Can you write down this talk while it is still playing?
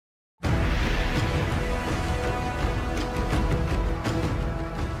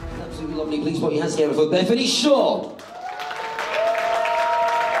family, please put your hands together for Bethany Shaw.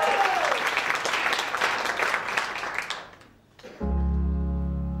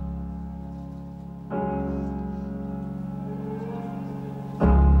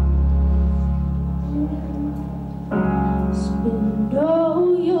 Spend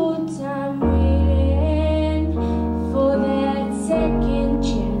all your time waiting for that second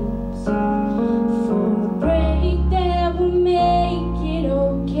chance, for a break that will make it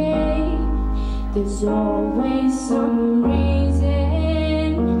okay. There's always some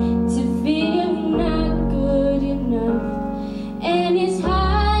reason to feel not good enough, and it's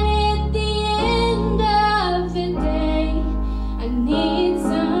hard at the end of the day. I need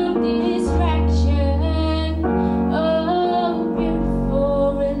some distraction, oh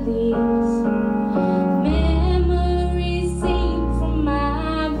beautiful release. Memories seep from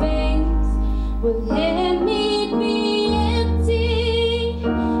my veins, will let me be empty.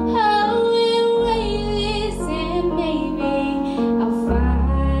 Oh, and weightless, and maybe I'll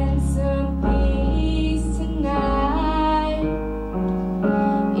find some peace tonight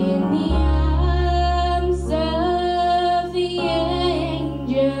in the arms of the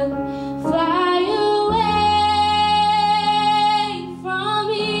angel. Fly away from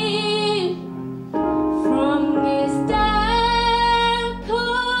me, from this dark,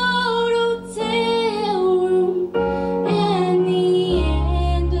 cold hotel room, and the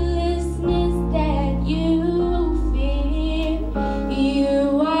endlessness that you feel.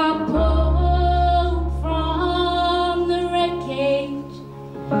 You are pulled from the wreckage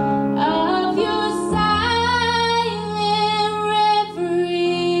of your silent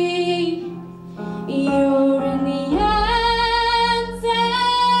reverie. You're in the arms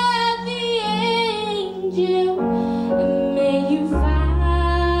of the angel, and may you find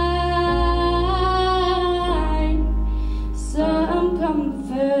some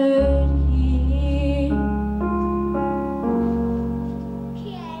comfort here.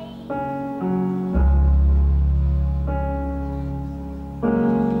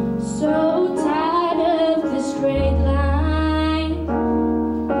 So tired of the straight line,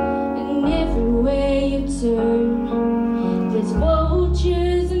 and everywhere you turn, there's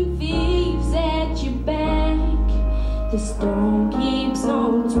vultures and thieves at your back. The storm keeps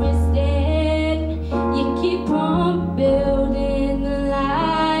on twisting. You keep on building the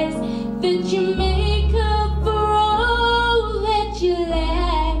lies that you make up for all that you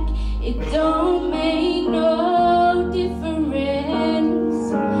lack. It don't make no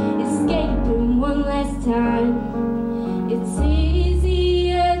difference. Escaping one last time, it's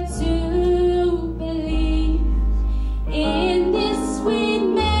easier to believe in this sweet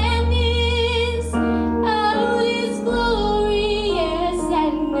madness, oh, this glorious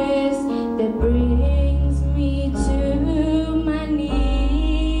sadness that brings me to my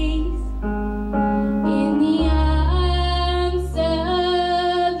knees. In the arms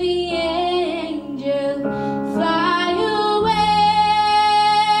of the angel, fly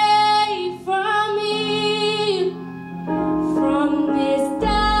away from me, from this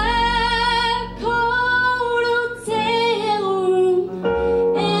dark, cold hotel room,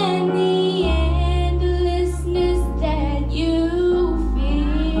 and the endlessness that you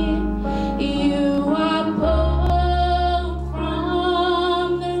feel. You are pulled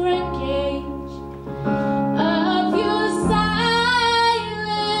from the wreckage of your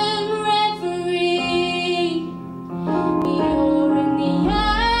silent reverie. You're in the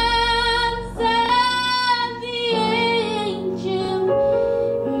arms of the angel,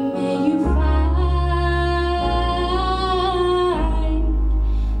 may you find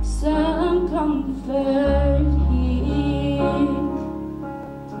some comfort here.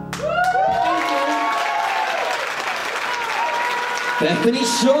 Bethany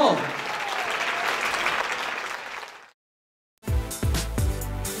Shaw.